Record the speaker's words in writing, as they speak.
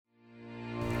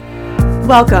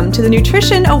Welcome to the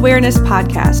Nutrition Awareness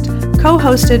Podcast,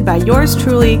 co-hosted by yours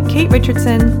truly, Kate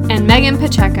Richardson and Megan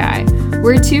Pacheco.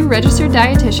 We're two registered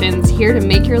dietitians here to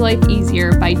make your life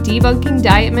easier by debunking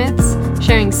diet myths,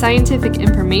 sharing scientific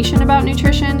information about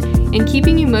nutrition, and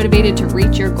keeping you motivated to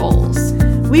reach your goals.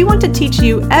 We want to teach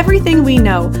you everything we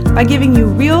know by giving you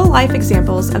real-life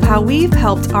examples of how we've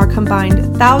helped our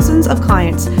combined thousands of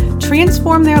clients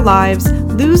transform their lives,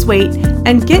 lose weight,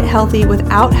 and get healthy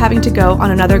without having to go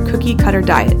on another cookie-cutter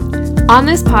diet. On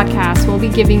this podcast, we'll be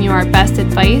giving you our best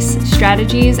advice,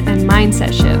 strategies, and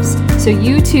mindset shifts so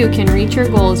you too can reach your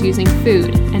goals using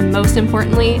food and, most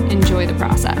importantly, enjoy the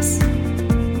process.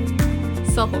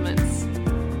 Supplements.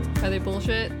 Are they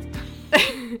bullshit?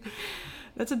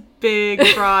 That's a big,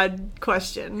 broad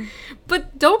question.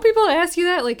 But don't people ask you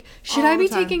that? Like, should All I be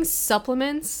the time. taking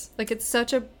supplements? Like, it's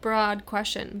such a broad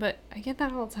question, but I get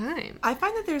that all the time. I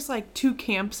find that there's like two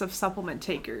camps of supplement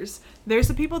takers. There's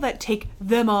the people that take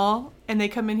them all, and they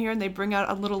come in here and they bring out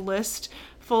a little list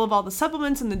full of all the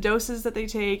supplements and the doses that they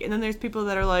take. And then there's people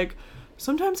that are like,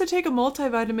 sometimes I take a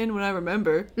multivitamin when I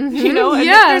remember, you know? And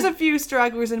Yeah. there's a few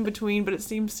stragglers in between, but it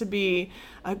seems to be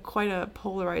quite a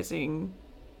polarizing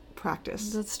practice.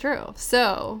 That's true.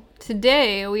 So,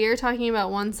 today we are talking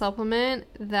about one supplement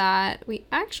that we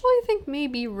actually think may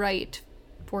be right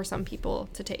for some people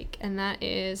to take, and that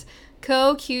is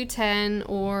CoQ10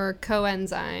 or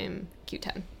coenzyme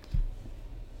Q10.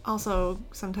 Also,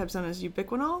 sometimes known as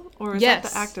ubiquinol, or is Yes.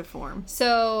 that the active form?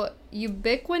 So,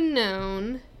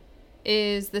 ubiquinone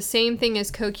is the same thing as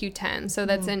CoQ10, so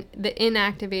that's the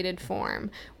inactivated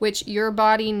form, which your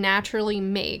body naturally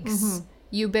makes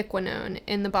ubiquinone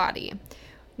in the body.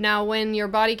 Now, when your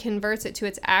body converts it to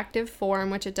its active form,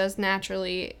 which it does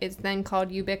naturally, it's then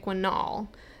called ubiquinol.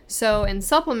 So in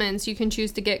supplements, you can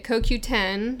choose to get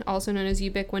CoQ10, also known as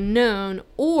ubiquinone,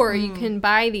 or you can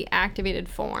buy the activated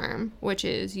form, which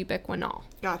is ubiquinol.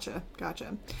 Gotcha.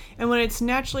 And when it's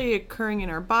naturally occurring in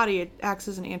our body, it acts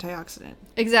as an antioxidant.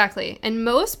 Exactly. And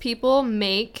most people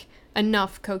make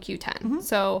enough CoQ10.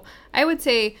 So I would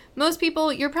say most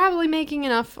people, you're probably making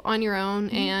enough on your own,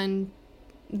 and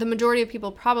the majority of people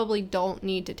probably don't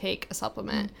need to take a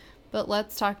supplement. But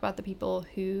let's talk about the people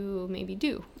who maybe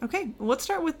do. Okay, well, let's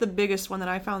start with the biggest one that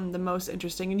I found the most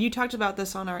interesting. And you talked about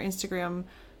this on our Instagram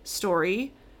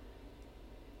story.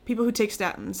 People who take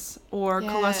statins or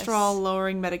Yes.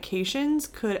 cholesterol-lowering medications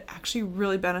could actually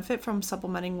really benefit from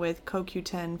supplementing with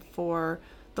CoQ10 for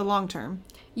the long term.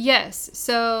 Yes.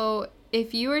 So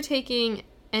if you are taking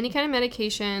any kind of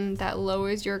medication that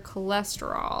lowers your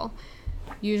cholesterol,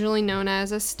 usually known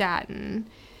as a statin,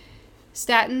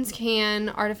 statins can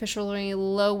artificially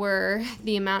lower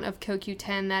the amount of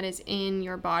CoQ10 that is in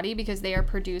your body because they are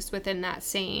produced within that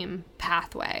same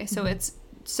pathway. So it's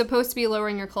supposed to be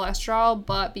lowering your cholesterol,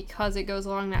 but because it goes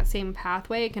along that same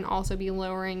pathway, it can also be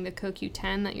lowering the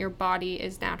CoQ10 that your body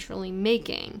is naturally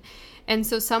making. And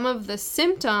so some of the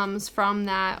symptoms from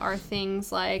that are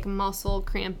things like muscle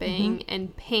cramping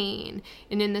and pain.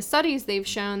 And in the studies, they've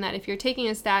shown that if you're taking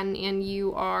a statin and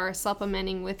you are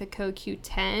supplementing with a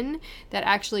CoQ10, that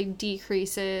actually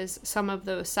decreases some of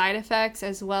those side effects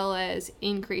as well as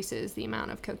increases the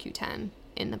amount of CoQ10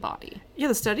 in the body. Yeah,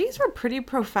 the studies were pretty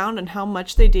profound on how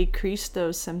much they decreased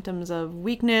those symptoms of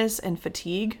weakness and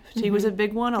fatigue. Fatigue was a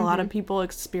big one. A lot of people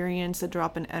experience a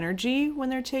drop in energy when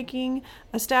they're taking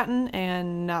a statin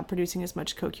and not producing as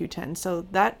much CoQ10. So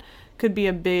that could be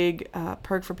a big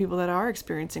perk for people that are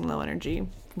experiencing low energy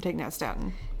from taking that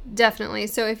statin. Definitely.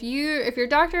 So if your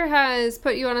doctor has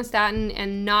put you on a statin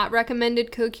and not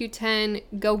recommended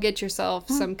CoQ10, go get yourself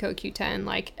some CoQ10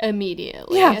 like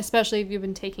immediately. Yeah. Especially if you've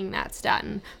been taking that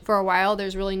statin for a while.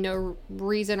 There's really no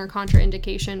reason or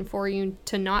contraindication for you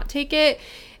to not take it.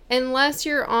 Unless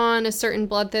you're on a certain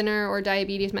blood thinner or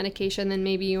diabetes medication, then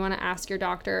maybe you want to ask your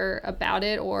doctor about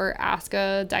it or ask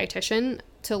a dietitian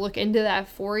to look into that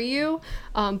for you.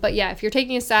 But yeah, if you're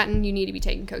taking a statin, you need to be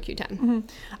taking CoQ10.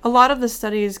 A lot of the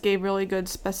studies gave really good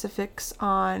specifics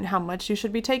on how much you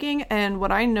should be taking. And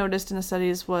what I noticed in the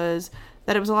studies was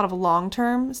that it was a lot of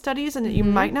long-term studies and that you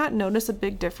might not notice a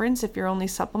big difference if you're only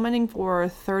supplementing for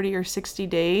 30 or 60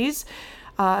 days.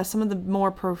 Some of the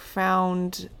more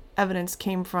profound evidence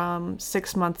came from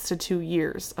 6 months to 2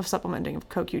 years of supplementing of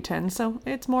CoQ10. So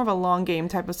it's more of a long game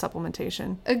type of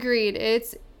supplementation. Agreed.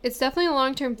 It's definitely a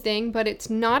long-term thing, but it's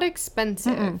not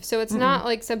expensive. So it's not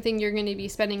like something you're going to be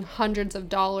spending hundreds of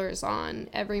dollars on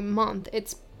every month.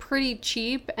 It's pretty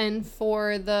cheap, and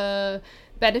for the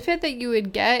benefit that you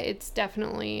would get, it's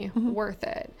definitely worth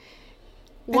it.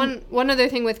 One other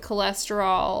thing with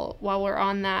cholesterol, while we're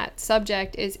on that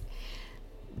subject, is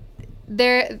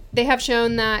They have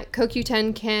shown that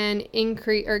CoQ10 can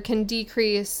increase or can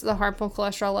decrease the harmful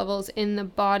cholesterol levels in the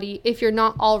body if you're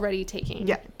not already taking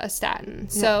a statin.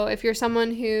 So if you're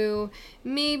someone who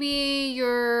maybe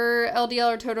your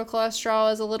LDL or total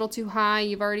cholesterol is a little too high,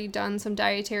 you've already done some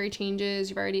dietary changes,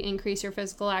 you've already increased your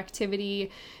physical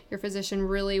activity, your physician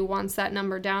really wants that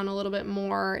number down a little bit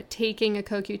more, taking a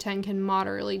CoQ10 can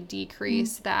moderately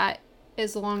decrease that,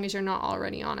 as long as you're not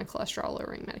already on a cholesterol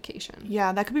lowering medication.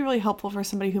 Yeah, that could be really helpful for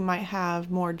somebody who might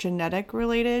have more genetic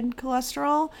related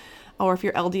cholesterol, or if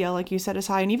your LDL, like you said, is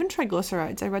high, and even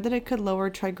triglycerides. I read that it could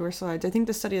lower triglycerides. I think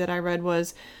the study that I read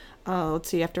was,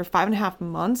 after 5.5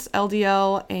 months,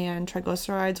 LDL and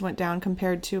triglycerides went down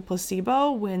compared to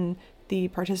placebo when the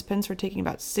participants were taking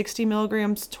about 60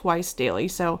 milligrams twice daily.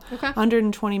 So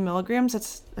 120 milligrams,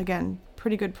 that's, again,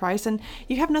 pretty good price. And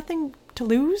you have nothing to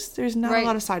lose. There's not a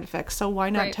lot of side effects. So why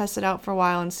not test it out for a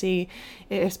while and see,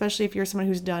 especially if you're someone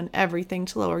who's done everything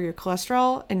to lower your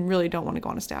cholesterol and really don't want to go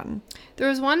on a statin. There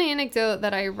was one anecdote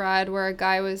that I read where a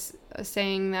guy was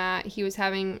saying that he was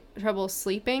having trouble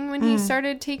sleeping when he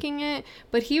started taking it,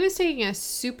 but he was taking a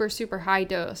super, super high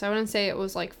dose. I wouldn't say it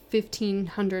was like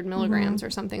 1,500 milligrams or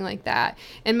something like that.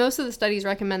 And most of the studies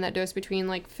recommend that dose between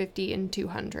like 50 and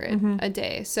 200 a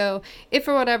day. So if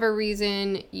for whatever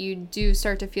reason you do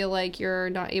start to feel like you're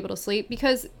not able to sleep,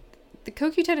 because the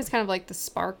CoQ10 is kind of like the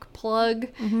spark plug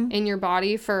in your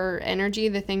body for energy,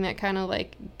 the thing that kind of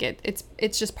like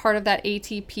it's just part of that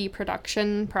ATP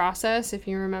production process. If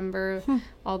you remember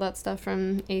all that stuff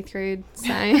from 8th grade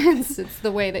science, it's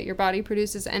the way that your body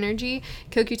produces energy.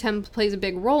 CoQ10 plays a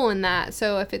big role in that.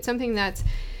 So if it's something that's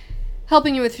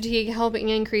helping you with fatigue, helping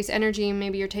increase energy, and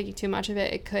maybe you're taking too much of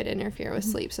it, it could interfere with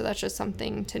sleep. So that's just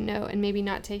something to note. And maybe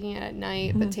not taking it at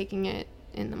night, but taking it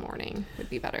in the morning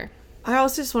would be better. I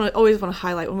also just always want to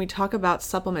highlight when we talk about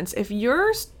supplements, if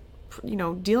you're,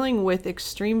 dealing with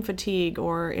extreme fatigue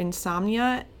or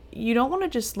insomnia, you don't want to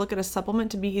just look at a supplement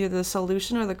to be either the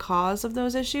solution or the cause of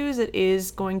those issues. It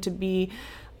is going to be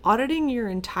auditing your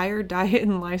entire diet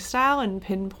and lifestyle and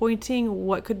pinpointing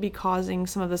what could be causing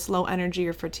some of this low energy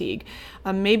or fatigue.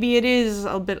 Maybe it is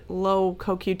a bit low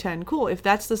CoQ10. Cool. If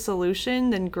that's the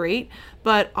solution, then great.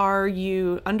 But are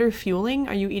you underfueling?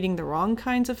 Are you eating the wrong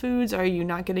kinds of foods? Are you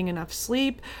not getting enough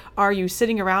sleep? Are you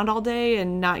sitting around all day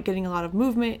and not getting a lot of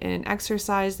movement and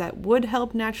exercise that would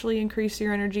help naturally increase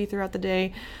your energy throughout the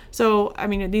day? So,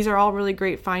 these are all really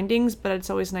great findings, but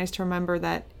it's always nice to remember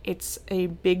that it's a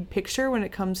big picture when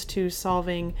it comes to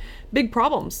solving big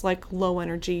problems like low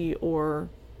energy or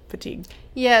fatigue.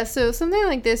 Yeah, so something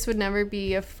like this would never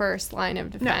be a first line of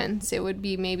defense. No. It would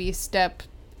be maybe step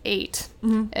 8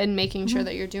 and making sure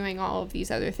that you're doing all of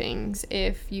these other things.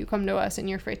 If you come to us and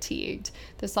you're fatigued,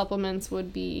 the supplements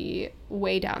would be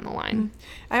way down the line.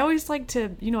 I always like to,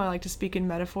 I like to speak in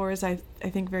metaphors. I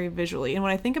think very visually. And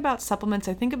when I think about supplements,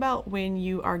 I think about when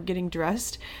you are getting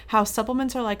dressed, how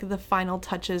supplements are like the final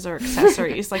touches or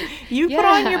accessories. Like you put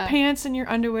on your pants and your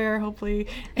underwear, hopefully,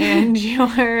 and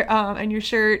your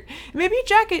shirt, maybe a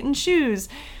jacket and shoes.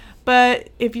 But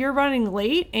if you're running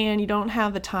late and you don't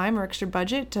have the time or extra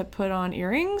budget to put on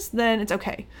earrings, then it's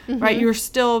okay, right? You're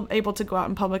still able to go out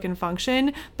in public and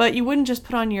function, but you wouldn't just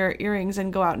put on your earrings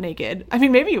and go out naked.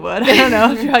 Maybe you would. I don't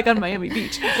know if you're like on Miami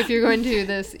Beach. If you're going to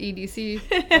this EDC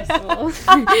festival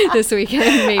this weekend,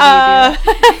 maybe you do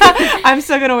that. I'm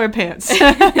still going to wear pants.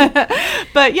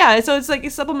 But yeah, so it's like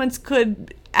supplements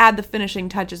could add the finishing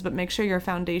touches, but make sure your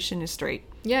foundation is straight.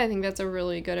 Yeah, I think that's a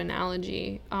really good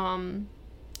analogy.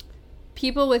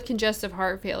 People with congestive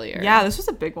heart failure. Yeah, this was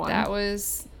a big one. That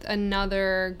was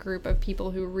another group of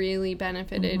people who really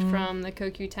benefited from the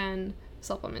CoQ10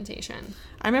 supplementation.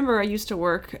 I remember I used to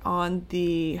work on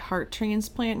the heart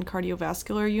transplant and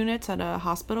cardiovascular units at a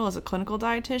hospital as a clinical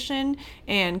dietitian,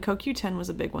 and CoQ10 was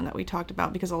a big one that we talked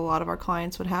about because a lot of our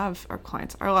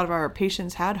a lot of our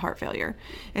patients had heart failure.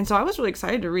 And so I was really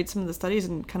excited to read some of the studies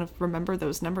and kind of remember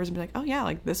those numbers and be like, oh yeah,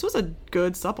 like this was a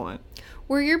good supplement.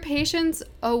 Were your patients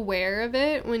aware of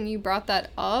it when you brought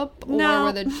that up? No. Or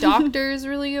were the doctors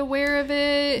really aware of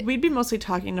it? We'd be mostly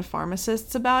talking to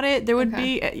pharmacists about it. There would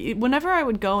be, whenever I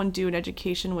would go and do an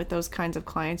education with those kinds of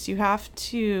clients, you have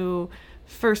to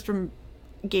first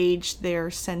gauge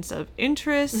their sense of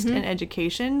interest and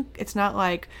education. It's not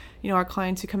like, our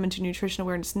clients who come into nutrition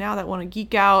awareness now that want to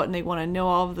geek out and they want to know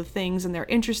all of the things and they're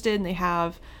interested and they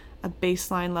have a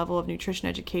baseline level of nutrition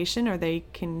education, or they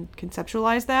can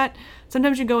conceptualize that.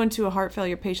 Sometimes you go into a heart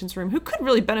failure patient's room who could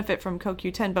really benefit from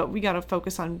CoQ10, but we got to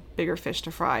focus on bigger fish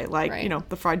to fry, like,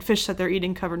 the fried fish that they're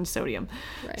eating covered in sodium.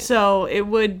 Right. So it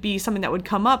would be something that would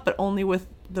come up, but only with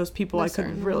those people I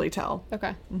could really tell.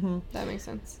 Okay. That makes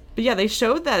sense. But yeah, they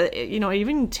showed that,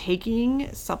 even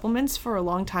taking supplements for a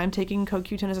long time, taking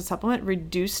CoQ10 as a supplement,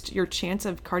 reduced your chance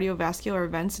of cardiovascular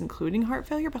events, including heart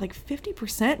failure, by like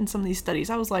 50% in some of these studies.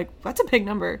 I was like, that's a big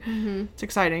number. It's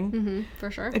exciting.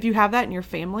 For sure. If you have that in your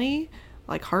family,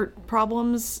 like heart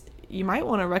problems, you might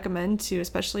want to recommend to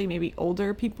especially maybe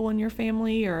older people in your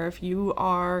family, or if you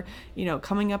are,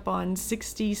 coming up on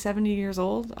 60, 70 years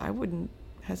old, I wouldn't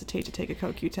hesitate to take a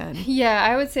CoQ10. Yeah,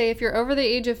 I would say if you're over the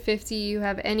age of 50, you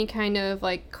have any kind of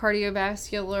like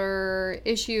cardiovascular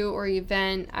issue or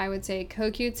event, I would say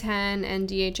CoQ10 and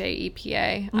DHA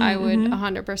EPA. I would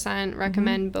 100%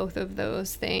 recommend both of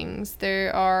those things.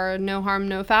 There are no harm,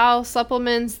 no foul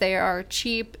supplements. They are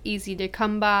cheap, easy to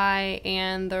come by,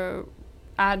 and the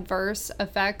adverse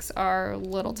effects are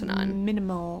little to none.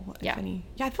 Minimal, if any.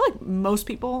 Yeah, I feel like most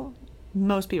people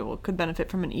could benefit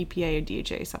from an EPA or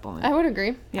DHA supplement. I would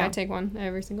agree. Yeah. I take one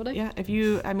every single day.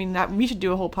 Yeah, we should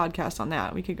do a whole podcast on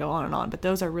that. We could go on and on, but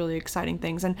those are really exciting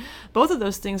things. And both of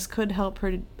those things could help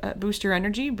boost your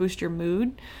energy, boost your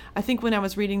mood. I think when I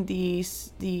was reading the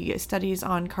studies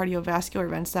on cardiovascular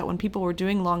events, that when people were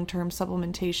doing long-term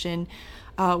supplementation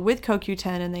with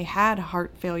CoQ10 and they had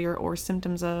heart failure or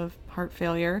symptoms of heart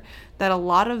failure, that a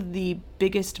lot of the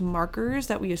biggest markers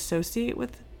that we associate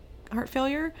with heart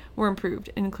failure were improved,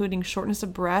 including shortness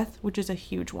of breath, which is a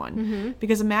huge one.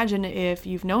 Because imagine if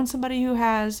you've known somebody who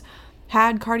has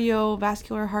had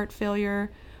cardiovascular heart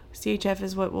failure. CHF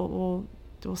is what we'll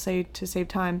say to save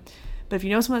time. But if you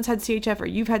know someone that's had CHF or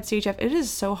you've had CHF, it is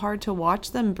so hard to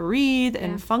watch them breathe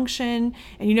and function,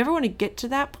 and you never want to get to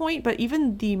that point. But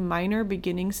even the minor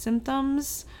beginning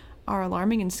symptoms are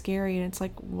alarming and scary, and it's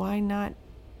like, why not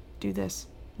do this?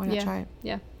 Why not try it?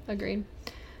 Yeah, agreed.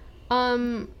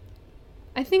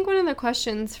 I think one of the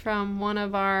questions from one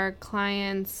of our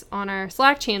clients on our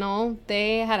Slack channel,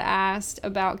 they had asked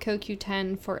about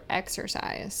CoQ10 for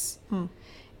exercise.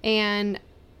 And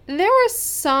there were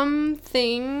some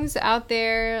things out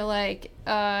there, like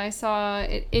I saw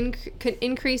it could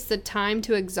increase the time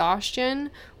to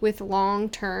exhaustion with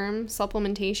long-term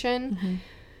supplementation.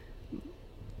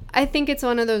 I think it's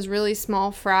one of those really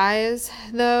small fries,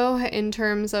 though, in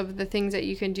terms of the things that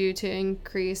you can do to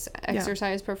increase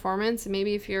exercise performance.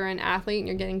 Maybe if you're an athlete and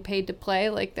you're getting paid to play,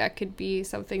 like that could be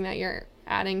something that you're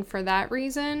adding for that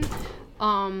reason.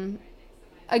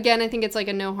 Again, I think it's like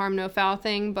a no harm, no foul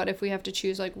thing, but if we have to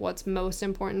choose like what's most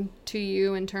important to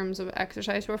you in terms of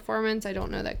exercise performance, I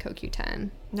don't know that CoQ10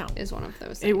 is one of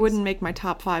those things. It wouldn't make my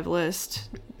top 5 list,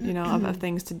 of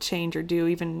things to change or do,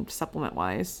 even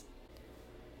supplement-wise.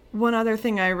 One other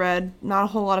thing I read, not a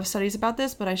whole lot of studies about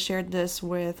this, but I shared this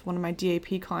with one of my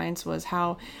DAP clients, was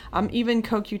how even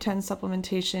CoQ10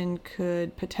 supplementation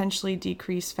could potentially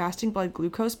decrease fasting blood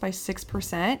glucose by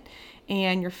 6%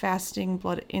 and your fasting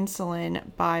blood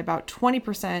insulin by about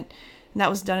 20%. And that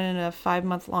was done in a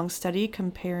 5-month-long study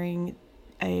comparing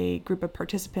a group of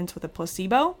participants with a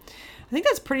placebo. I think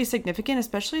that's pretty significant,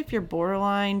 especially if you're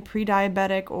borderline,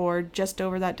 pre-diabetic, or just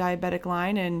over that diabetic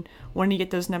line and wanting to get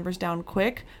those numbers down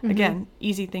quick. Again,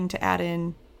 easy thing to add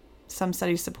in. Some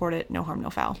studies support it. No harm, no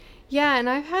foul. Yeah, and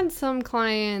I've had some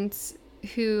clients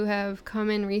who have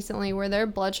come in recently where their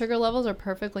blood sugar levels are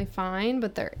perfectly fine,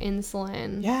 but their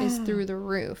insulin is through the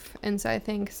roof. And so I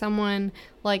think someone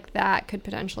like that could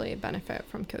potentially benefit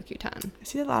from CoQ10. I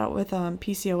see that a lot with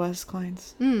PCOS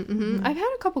clients. I've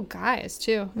had a couple guys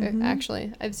too,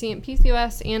 actually. I've seen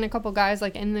PCOS and a couple guys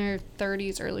like in their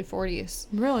 30s, early 40s.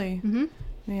 Really?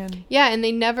 Man. Yeah, and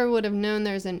they never would have known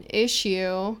there's an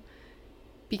issue,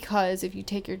 because if you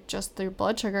take their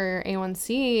blood sugar, your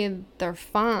A1C, they're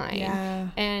fine. Yeah.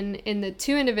 And in the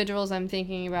 2 individuals I'm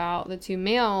thinking about, the 2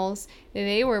 males,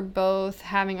 they were both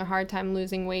having a hard time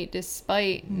losing weight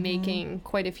despite making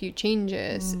quite a few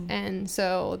changes. And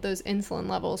so those insulin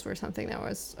levels were something that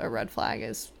was a red flag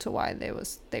as to why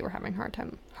they were having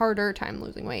harder time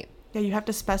losing weight. Yeah, you have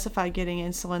to specify getting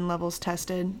insulin levels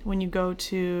tested when you go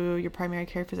to your primary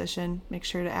care physician. Make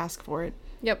sure to ask for it.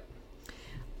 Yep.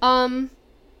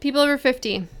 People over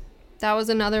 50. That was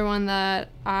another one that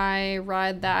I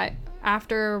read, that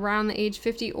after around the age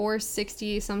 50 or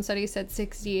 60, some studies said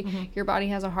 60, your body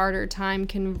has a harder time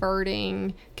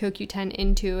converting CoQ10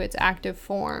 into its active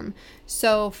form.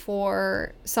 So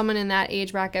for someone in that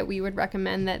age bracket, we would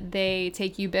recommend that they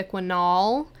take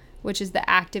ubiquinol, which is the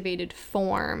activated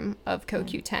form of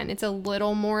CoQ10. It's a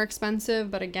little more expensive,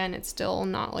 but again, it's still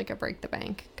not like a break the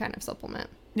bank kind of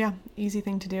supplement. Yeah, easy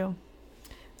thing to do.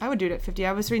 I would do it at 50.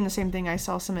 I was reading the same thing. I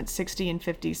saw some at 60 and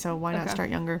 50, so why not start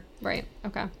younger? Right.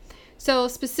 Okay. So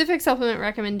specific supplement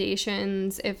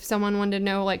recommendations, if someone wanted to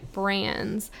know like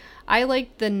brands, I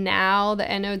like the NOW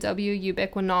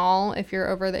ubiquinol, if you're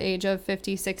over the age of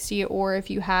 50, 60, or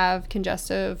if you have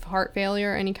congestive heart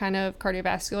failure, any kind of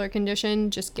cardiovascular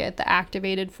condition, just get the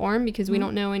activated form because we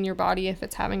don't know in your body if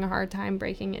it's having a hard time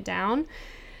breaking it down.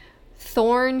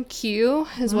 Thorn Q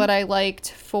is what I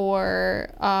liked for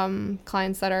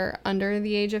clients that are under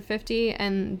the age of 50,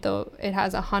 and though it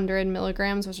has 100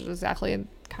 milligrams, which is exactly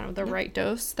kind of the right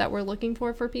dose that we're looking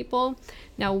for people.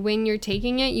 Now, when you're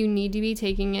taking it, you need to be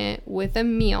taking it with a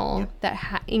meal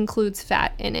that includes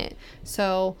fat in it.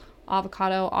 So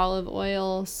avocado, olive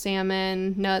oil,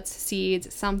 salmon, nuts,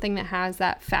 seeds, something that has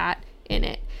that fat in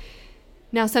it.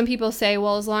 Now, some people say,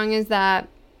 well, as long as that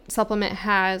supplement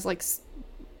has like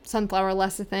sunflower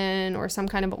lecithin or some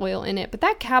kind of oil in it, but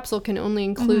that capsule can only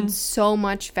include so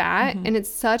much fat, and it's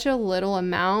such a little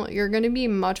amount, you're going to be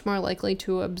much more likely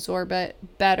to absorb it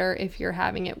better if you're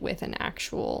having it with an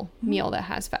actual meal that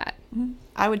has fat.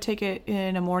 I would take it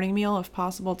in a morning meal if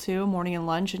possible too, morning and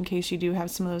lunch, in case you do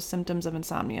have some of those symptoms of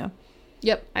insomnia.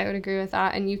 Yep, I would agree with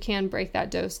that. And you can break that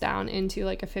dose down into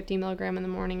like a 50 milligram in the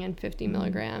morning and 50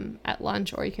 milligram at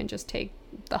lunch, or you can just take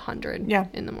the 100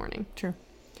 in the morning. True.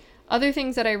 Other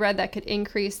things that I read that could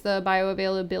increase the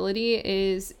bioavailability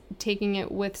is taking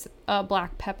it with a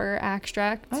black pepper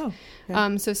extract. Oh,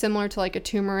 okay. So similar to like a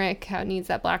turmeric, how it needs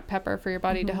that black pepper for your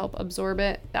body to help absorb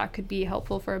it. That could be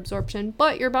helpful for absorption.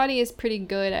 But your body is pretty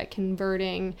good at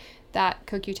converting that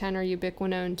CoQ10 or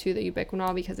ubiquinone to the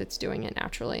ubiquinol because it's doing it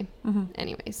naturally.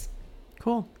 Anyways.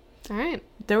 Cool. All right.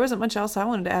 There wasn't much else I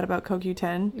wanted to add about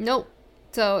CoQ10. Nope.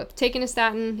 So taking a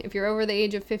statin, if you're over the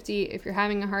age of 50, if you're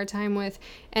having a hard time with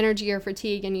energy or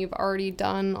fatigue, and you've already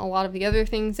done a lot of the other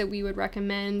things that we would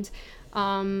recommend,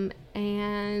 and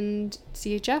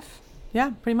CHF.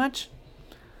 Yeah, pretty much.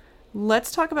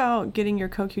 Let's talk about getting your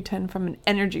CoQ10 from an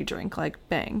energy drink like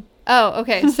Bang. Oh,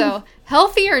 okay. So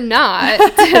healthy or not,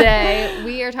 today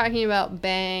we are talking about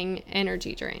Bang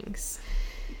energy drinks.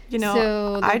 You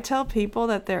know, I tell people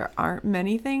that there aren't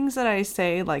many things that I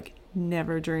say like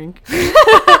never drink.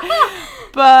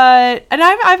 But and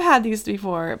I've had these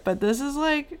before, but this is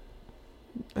like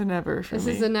a never for me.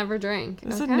 This is a never drink.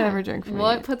 This is a never drink for me.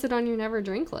 What puts it on your never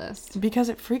drink list? Because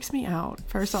it freaks me out,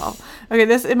 first off. Okay,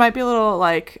 it might be a little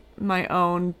like my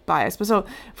own bias. But so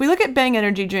if we look at Bang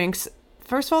energy drinks,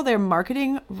 first of all, their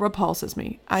marketing repulses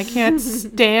me. I can't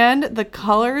stand the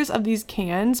colors of these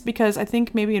cans because I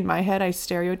think maybe in my head I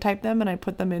stereotype them and I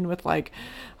put them in with like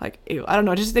ew, I don't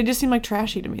know, they just seem like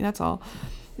trashy to me, that's all.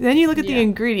 Then you look at the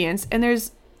ingredients and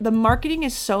the marketing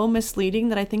is so misleading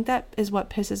that I think that is what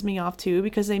pisses me off too,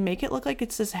 because they make it look like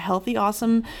it's this healthy,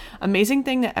 awesome, amazing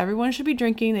thing that everyone should be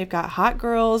drinking. They've got hot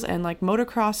girls and like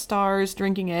motocross stars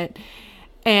drinking it.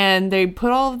 And they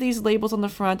put all of these labels on the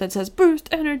front that says boost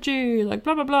energy, like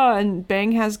blah, blah, blah. And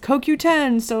Bang has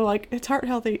CoQ10, so like it's heart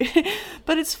healthy.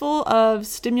 But it's full of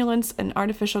stimulants and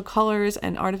artificial colors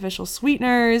and artificial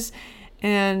sweeteners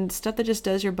and stuff that just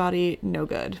does your body no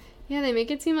good. Yeah, they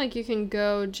make it seem like you can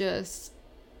go just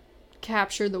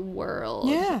capture the world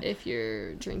if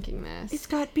you're drinking this. It's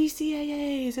got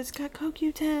BCAAs, it's got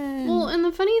CoQ10. Well, and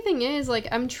the funny thing is, like,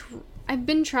 I've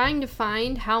been trying to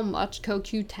find how much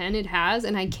CoQ10 it has,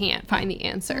 and I can't find the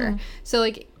answer. So,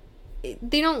 like,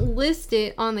 they don't list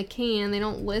it on the can. They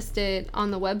don't list it on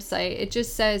the website. It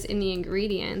just says in the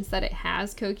ingredients that it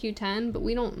has CoQ10, but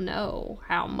we don't know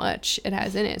how much it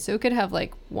has in it. So it could have,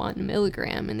 like, 1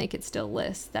 milligram, and they could still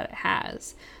list that it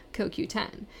has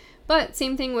CoQ10. But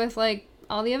same thing with, like,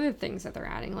 all the other things that they're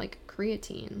adding, like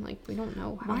creatine. Like, we don't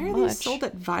know how much. Why are these sold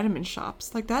at vitamin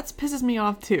shops? Like, that pisses me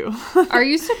off too. Are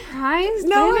you surprised?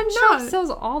 No, Vitamin I'm shop not. sells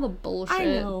all the bullshit. I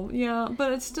know, yeah,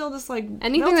 but it's still just like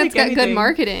anything that's got good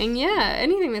marketing. Yeah,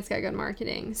 anything that's got good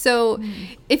marketing. So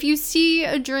if you see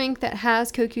a drink that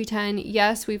has CoQ10,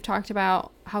 yes, we've talked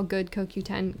about how good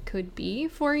CoQ10 could be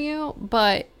for you,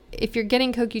 but if you're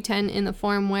getting CoQ10 in the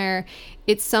form where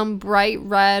it's some bright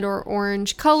red or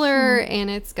orange color and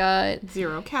it's got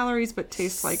 0 calories but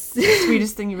tastes like the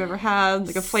sweetest thing you've ever had,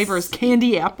 like a flavor is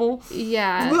candy apple.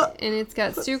 Yeah, and it's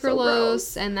got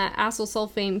sucralose and that acyl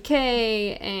sulfame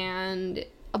K and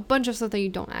a bunch of stuff that you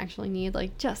don't actually need.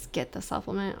 Like, just get the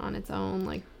supplement on its own.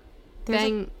 Like,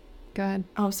 Bang. Go ahead.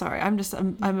 Oh, sorry. I'm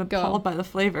appalled by the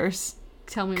flavors.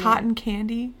 Tell me Cotton more.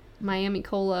 candy. Miami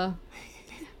Cola.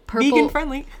 Purple, vegan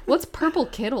friendly. What's Purple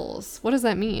Kittles? What does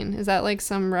that mean? Is that like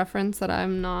some reference that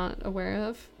I'm not aware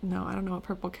of? No, I don't know what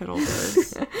Purple Kittles is.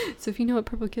 So if you know what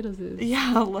Purple Kittles is,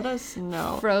 yeah, let us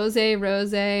know. Froze,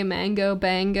 rose, mango,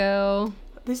 bango.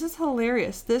 This is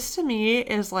hilarious. This to me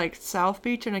is like South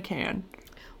Beach in a can.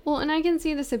 Well, and I can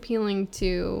see this appealing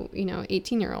to,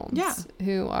 18-year-olds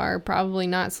who are probably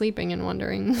not sleeping and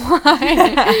wondering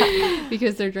why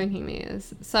because they're drinking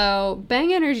these. So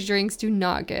Bang energy drinks do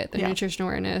not get the nutrition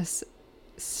awareness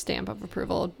stamp of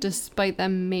approval, despite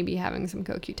them maybe having some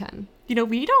CoQ10.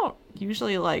 We don't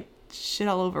usually like shit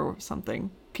all over something.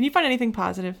 Can you find anything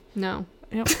positive? No.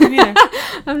 Nope, me neither.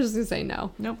 I'm just going to say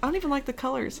no. Nope, I don't even like the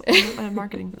colors on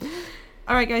marketing.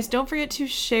 All right, guys, don't forget to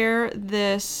share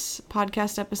this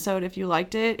podcast episode if you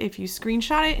liked it. If you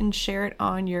screenshot it and share it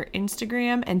on your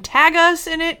Instagram and tag us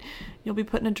in it, you'll be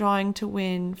put in a drawing to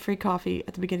win free coffee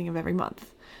at the beginning of every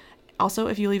month. Also,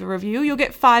 if you leave a review, you'll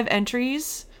get 5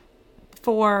 entries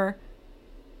for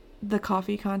the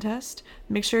coffee contest.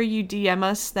 Make sure you DM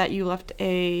us that you left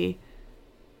a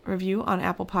review on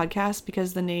Apple Podcasts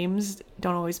because the names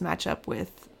don't always match up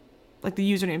with, like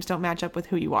the usernames don't match up with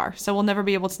who you are. So we'll never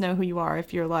be able to know who you are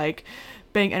if you're like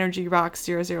Bang Energy Rocks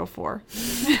 004.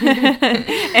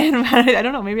 And I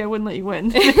don't know, maybe I wouldn't let you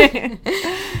win.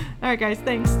 All right, guys,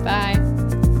 thanks. Bye.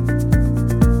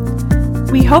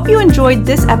 We hope you enjoyed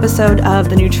this episode of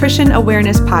the Nutrition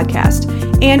Awareness Podcast.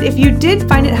 And if you did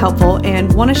find it helpful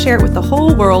and want to share it with the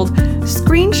whole world,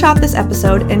 screenshot this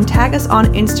episode and tag us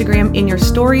on Instagram in your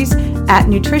stories at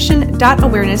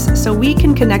nutrition.awareness so we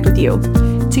can connect with you.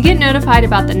 To get notified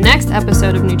about the next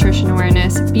episode of Nutrition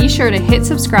Awareness, be sure to hit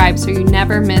subscribe so you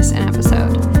never miss an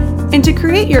episode. And to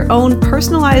create your own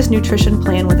personalized nutrition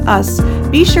plan with us,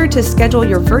 be sure to schedule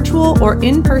your virtual or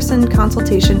in-person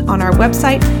consultation on our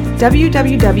website,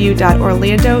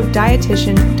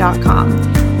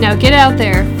 www.orlandodietitian.com. Now get out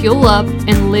there, fuel up,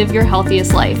 and live your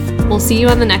healthiest life. We'll see you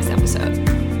on the next episode.